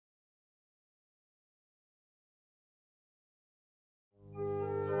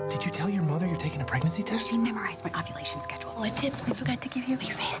Did you tell your mother you're taking a pregnancy test? She memorized my ovulation schedule. A tip I forgot to give you.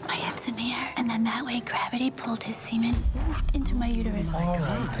 We raised my hips in the air, and then that way gravity pulled his semen into my uterus. All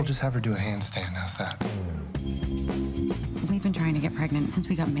right. We'll just have her do a handstand. How's that? We've been trying to get pregnant since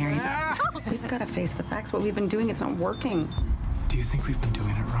we got married. We've got to face the facts. What we've been doing, it's not working. Do you think we've been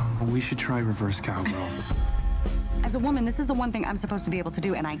doing it wrong? Well, we should try reverse cowgirl. As a woman, this is the one thing I'm supposed to be able to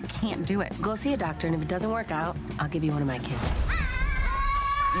do, and I can't do it. Go see a doctor, and if it doesn't work out, I'll give you one of my kids.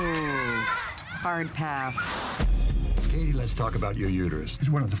 Ooh, hard pass. Katie, let's talk about your uterus. It's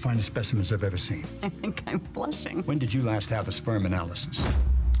one of the finest specimens I've ever seen. I think I'm blushing. When did you last have a sperm analysis?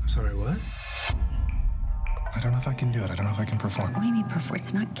 Sorry, what? I don't know if I can do it. I don't know if I can perform. What do you mean perform?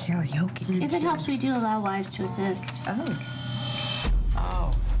 It's not karaoke. If it helps, we do allow wives to assist.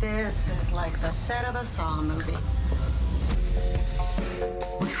 Oh, this is like the set of a Saw movie.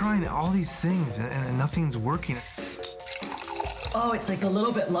 We're trying all these things, and nothing's working. Oh, it's like a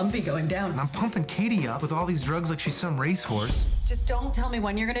little bit lumpy going down. And I'm pumping Katie up with all these drugs like she's some racehorse. Just don't tell me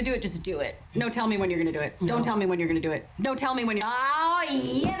when you're gonna do it, just do it. No, tell me when you're gonna do it. Don't tell me when you're gonna do it. Don't tell me when you're... Oh,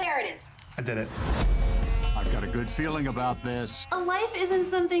 yeah, there it is. I did it. I've got a good feeling about this. A life isn't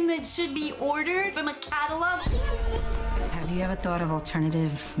something that should be ordered from a catalog. Have you ever thought of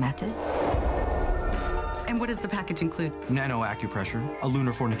alternative methods? And what does the package include? Nano acupressure, a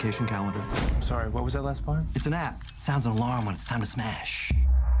lunar fornication calendar. I'm sorry, what was that last part? It's an app. Sounds an alarm when it's time to smash.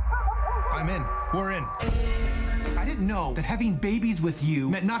 I'm in. We're in. I didn't know that having babies with you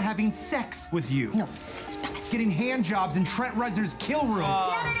meant not having sex with you. No, stop it. Getting hand jobs in Trent Reznor's kill room.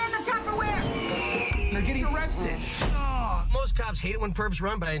 Get it in the Tupperware! They're getting arrested. Most cops hate it when perps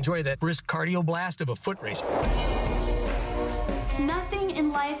run, but I enjoy that brisk cardio blast of a foot race. Nothing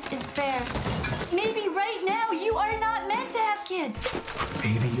in life is fair. Maybe right now you are not meant to have kids.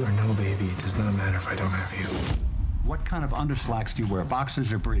 Baby or no baby, it does not matter if I don't have you. What kind of underslacks do you wear,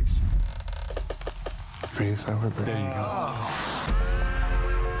 boxers or briefs? Briefs, I wear briefs. There you go.